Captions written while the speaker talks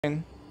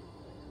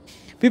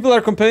People are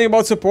complaining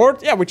about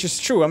support. Yeah, which is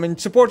true. I mean,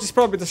 support is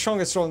probably the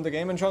strongest role in the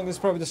game, and jungle is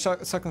probably the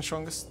second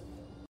strongest.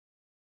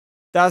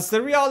 That's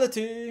the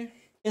reality.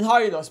 In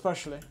Hydra,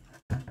 especially.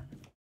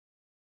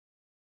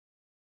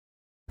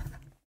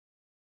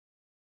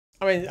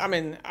 I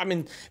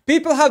mean,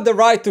 people have the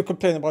right to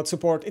complain about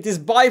support. It is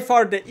by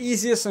far the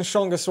easiest and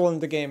strongest role in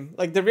the game.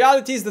 Like, the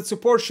reality is that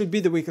support should be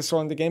the weakest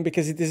role in the game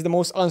because it is the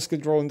most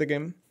unskilled role in the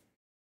game.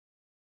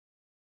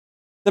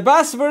 The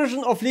best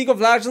version of League of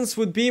Legends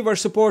would be where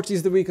support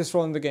is the weakest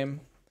role in the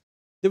game.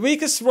 The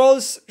weakest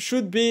roles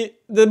should be...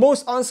 The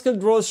most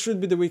unskilled roles should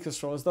be the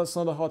weakest roles. That's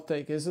not a hot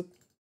take, is it?